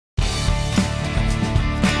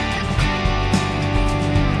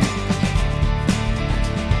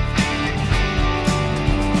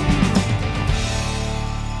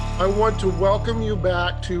want to welcome you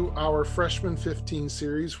back to our Freshman 15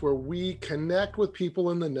 series, where we connect with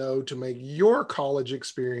people in the know to make your college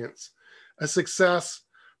experience a success,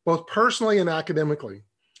 both personally and academically.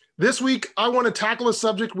 This week, I want to tackle a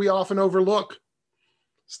subject we often overlook: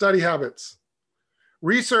 study habits.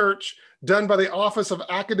 Research done by the Office of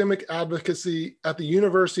Academic Advocacy at the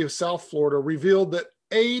University of South Florida revealed that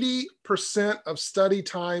 80% of study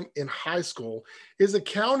time in high school is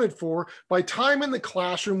accounted for by time in the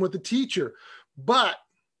classroom with the teacher. But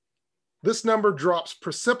this number drops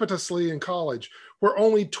precipitously in college, where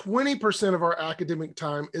only 20% of our academic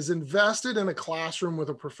time is invested in a classroom with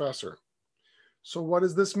a professor. So what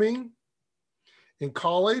does this mean? In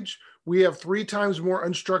college, we have 3 times more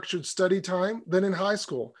unstructured study time than in high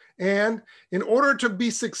school. And in order to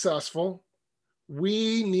be successful,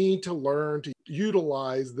 we need to learn to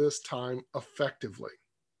utilize this time effectively.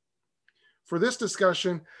 For this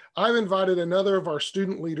discussion, I've invited another of our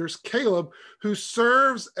student leaders, Caleb, who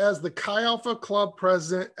serves as the Chi Alpha Club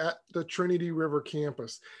president at the Trinity River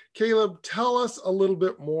campus. Caleb, tell us a little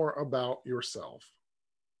bit more about yourself.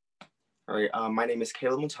 All right, my name is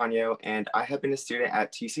Caleb Montano, and I have been a student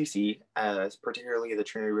at TCC, particularly the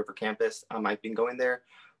Trinity River campus. I've been going there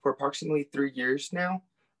for approximately 3 years now.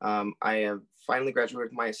 I have finally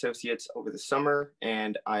graduated my associates over the summer,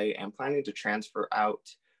 and I am planning to transfer out,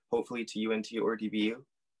 hopefully to UNT or DBU,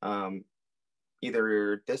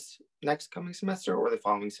 either this next coming semester or the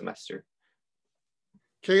following semester.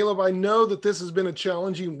 Caleb, I know that this has been a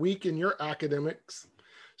challenging week in your academics,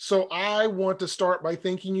 so I want to start by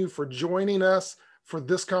thanking you for joining us for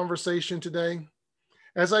this conversation today.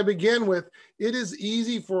 As I begin with, it is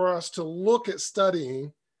easy for us to look at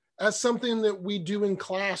studying as something that we do in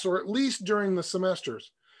class, or at least during the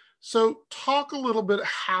semesters. So talk a little bit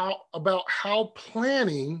about how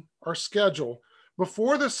planning our schedule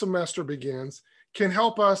before the semester begins can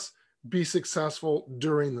help us be successful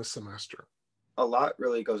during the semester. A lot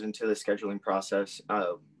really goes into the scheduling process.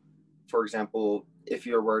 For example, if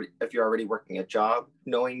you're already working a job,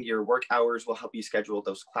 knowing your work hours will help you schedule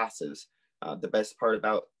those classes. The best part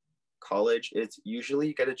about college is usually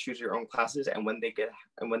you get to choose your own classes and when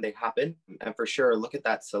they happen. And for sure, look at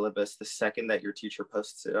that syllabus the second that your teacher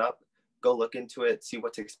posts it up. Go look into it, see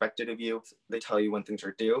what's expected of you. They tell you when things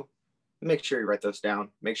are due. Make sure you write those down.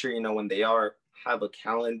 Make sure you know when they are. Have a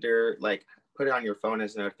calendar, like put it on your phone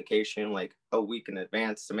as a notification like a week in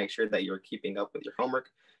advance to make sure that you're keeping up with your homework.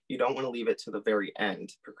 You don't want to leave it to the very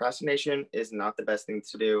end. Procrastination is not the best thing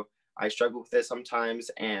to do. I struggle with it sometimes,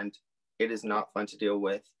 and it is not fun to deal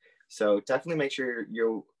with. So definitely make sure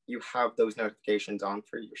you have those notifications on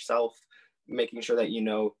for yourself, making sure that you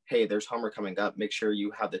know, hey, there's homework coming up. Make sure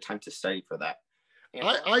you have the time to study for that.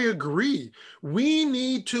 I agree. We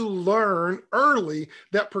need to learn early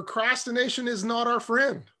that procrastination is not our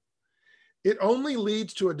friend. It only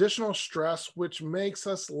leads to additional stress, which makes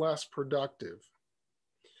us less productive.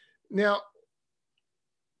 Now,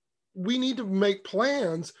 we need to make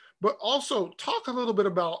plans, but also talk a little bit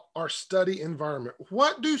about our study environment.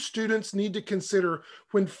 What do students need to consider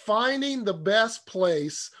when finding the best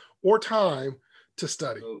place or time to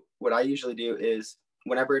study? So what I usually do is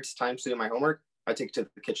whenever it's time to do my homework, I take it to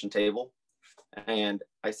the kitchen table and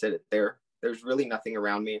I sit it there. There's really nothing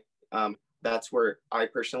around me. That's where I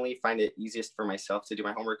personally find it easiest for myself to do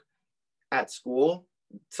my homework. At school,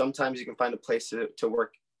 sometimes you can find a place to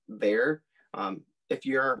work there. If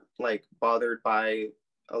you're like bothered by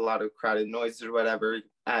a lot of crowded noises or whatever,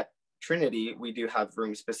 at Trinity, we do have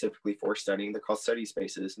rooms specifically for studying. They're called study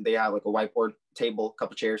spaces. They have like a whiteboard table, a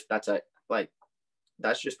couple chairs. That's it. Like,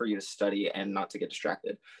 that's just for you to study and not to get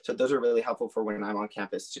distracted. So those are really helpful for when I'm on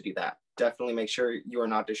campus to do that. Definitely make sure you are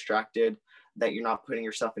not distracted, that you're not putting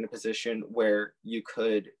yourself in a position where you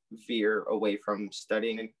could veer away from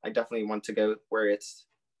studying. And I definitely want to go where it's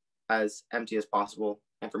as empty as possible.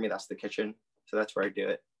 And for me, that's the kitchen. So that's where I do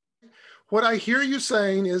it. What I hear you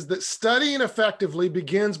saying is that studying effectively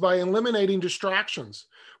begins by eliminating distractions,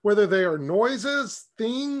 whether they are noises,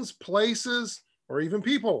 things, places, or even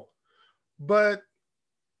people. But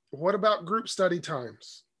what about group study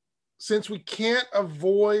times? Since we can't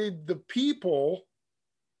avoid the people,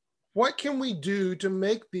 what can we do to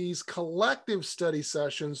make these collective study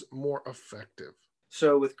sessions more effective?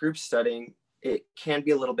 So with group studying, it can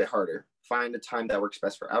be a little bit harder. Find a time that works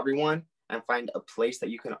best for everyone and find a place that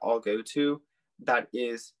you can all go to that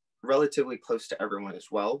is relatively close to everyone as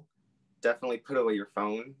well. Definitely put away your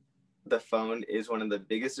phone. The phone is one of the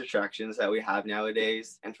biggest distractions that we have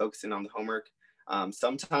nowadays, and focusing on the homework.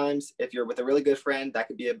 Sometimes if you're with a really good friend, that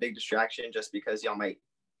could be a big distraction just because y'all might,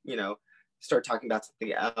 start talking about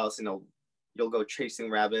something else and it'll you'll go chasing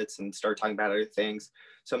rabbits and start talking about other things.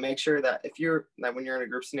 So make sure that when you're in a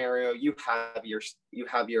group scenario, you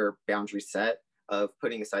have your boundary set of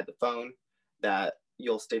putting aside the phone, that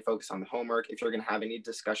you'll stay focused on the homework. If you're going to have any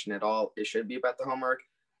discussion at all, it should be about the homework.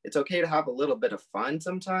 It's okay to have a little bit of fun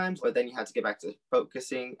sometimes, but then you have to get back to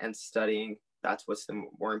focusing and studying. That's what's the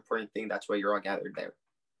more important thing. That's why you're all gathered there.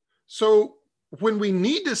 So when we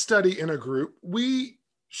need to study in a group, we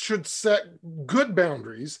should set good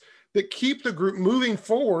boundaries that keep the group moving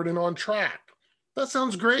forward and on track. That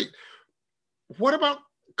sounds great. What about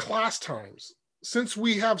class times? Since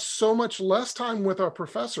we have so much less time with our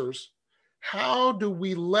professors, how do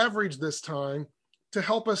we leverage this time to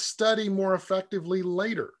help us study more effectively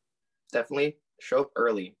later? Definitely show up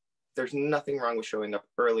early. There's nothing wrong with showing up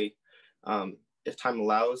early. If time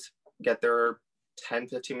allows, get there 10,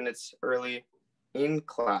 15 minutes early in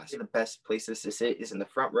class. The best places to sit is in the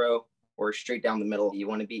front row or straight down the middle. You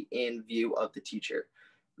want to be in view of the teacher.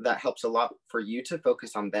 That helps a lot for you to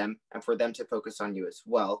focus on them and for them to focus on you as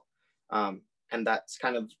well. And that's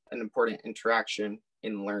kind of an important interaction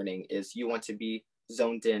in learning, is you want to be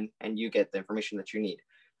zoned in and you get the information that you need.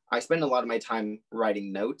 I spend a lot of my time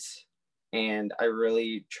writing notes, and I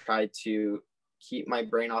really try to keep my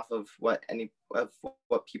brain off of what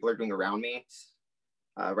people are doing around me.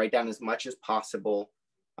 Write down as much as possible.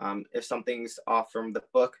 If something's off from the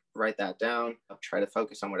book, write that down. I'll try to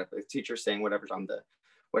focus on whatever the teacher's saying, whatever's on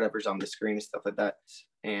the screen and stuff like that.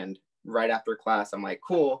 And right after class, I'm like,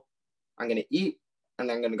 cool, I'm going to eat and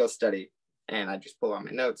then I'm going to go study. And I just pull out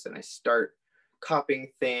my notes and I start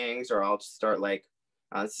copying things, or I'll just start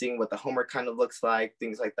seeing what the homework kind of looks like,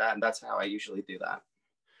 things like that. And that's how I usually do that.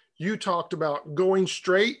 You talked about going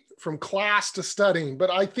straight from class to studying, but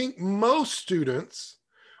I think most students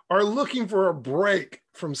are looking for a break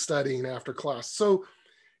from studying after class. So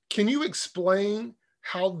can you explain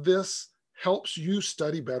how this helps you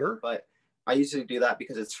study better? But I usually do that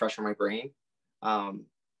because it's fresh on my brain.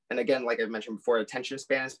 And again, like I mentioned before, attention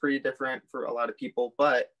span is pretty different for a lot of people.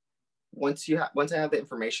 But once I have the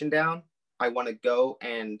information down, I want to go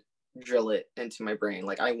and drill it into my brain.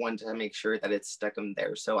 Like, I want to make sure that it's stuck in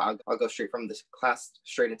there. So I'll go straight from this class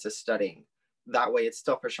straight into studying. That way it's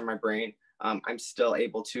still fresh in my brain. I'm still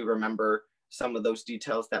able to remember some of those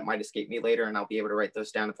details that might escape me later, and I'll be able to write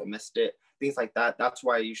those down if I missed it, things like that. That's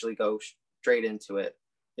why I usually go straight into it.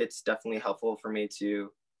 It's definitely helpful for me to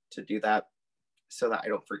do that so that I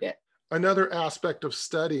don't forget. Another aspect of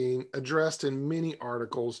studying addressed in many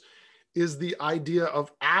articles is the idea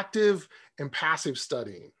of active and passive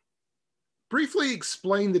studying. Briefly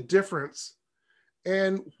explain the difference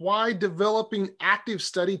and why developing active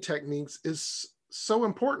study techniques is so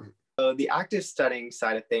important. So the active studying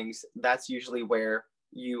side of things, that's usually where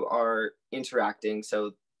you are interacting.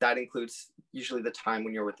 So that includes usually the time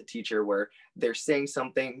when you're with the teacher where they're saying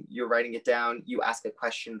something, you're writing it down, you ask a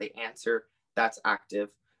question, they answer. That's active.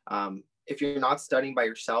 If you're not studying by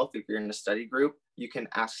yourself, if you're in a study group, you can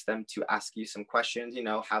ask them to ask you some questions,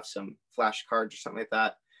 have some flashcards or something like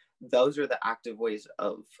that. Those are the active ways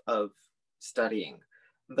of studying.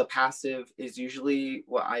 The passive is usually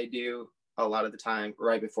what I do a lot of the time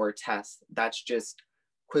right before a test. That's just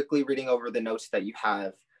quickly reading over the notes that you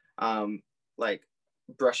have, like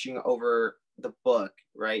brushing over the book,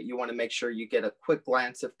 right? You want to make sure you get a quick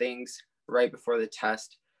glance of things right before the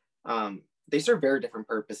test. They serve very different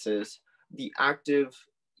purposes. The active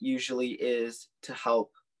usually is to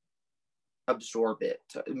help absorb it,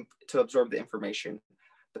 to absorb the information.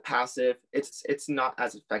 The passive, it's not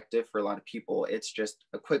as effective for a lot of people. It's just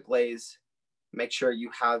a quick glaze. Make sure you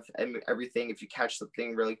have everything. If you catch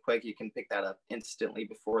something really quick, you can pick that up instantly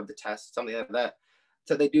before the test, something like that.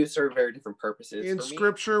 So they do serve very different purposes. In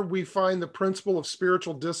Scripture, we find the principle of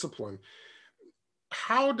spiritual discipline.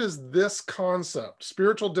 How does this concept,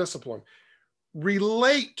 spiritual discipline,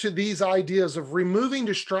 relate to these ideas of removing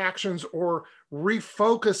distractions or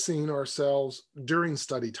refocusing ourselves during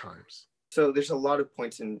study times? So there's a lot of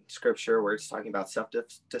points in Scripture where it's talking about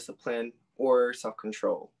self-discipline or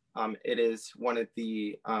self-control. It is one of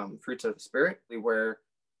the fruits of the Spirit, where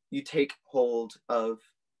you take hold of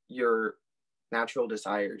your natural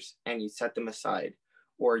desires and you set them aside,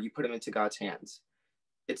 or you put them into God's hands.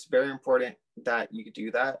 It's very important that you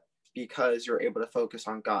do that because you're able to focus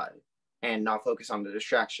on God and not focus on the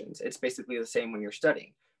distractions. It's basically the same when you're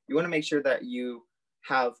studying. You want to make sure that you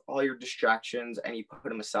have all your distractions and you put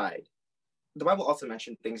them aside. The Bible also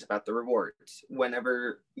mentioned things about the rewards.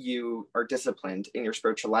 Whenever you are disciplined in your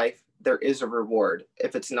spiritual life, there is a reward.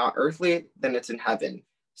 If it's not earthly, then it's in heaven.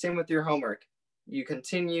 Same with your homework. You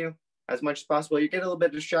continue as much as possible. You get a little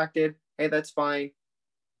bit distracted. Hey, that's fine.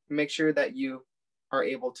 Make sure that you are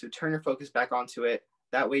able to turn your focus back onto it.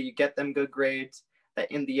 That way you get them good grades,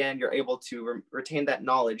 that in the end you're able to retain that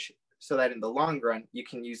knowledge so that in the long run you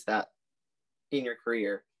can use that in your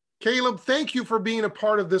career. Caleb, thank you for being a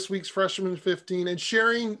part of this week's Freshman 15 and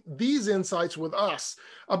sharing these insights with us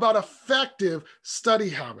about effective study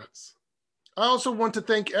habits. I also want to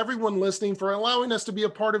thank everyone listening for allowing us to be a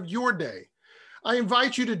part of your day. I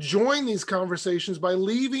invite you to join these conversations by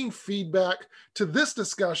leaving feedback to this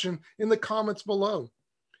discussion in the comments below.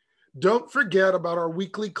 Don't forget about our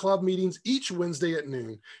weekly club meetings each Wednesday at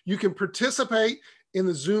noon. You can participate in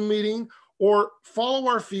the Zoom meeting or follow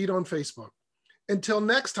our feed on Facebook. Until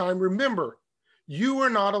next time, remember, you are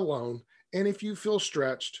not alone, and if you feel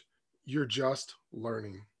stretched, you're just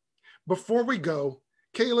learning. Before we go,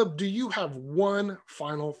 Caleb, do you have one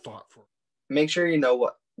final thought for us? Make sure you know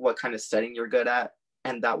what kind of studying you're good at,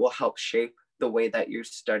 and that will help shape the way that you're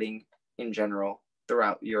studying in general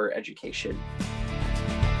throughout your education.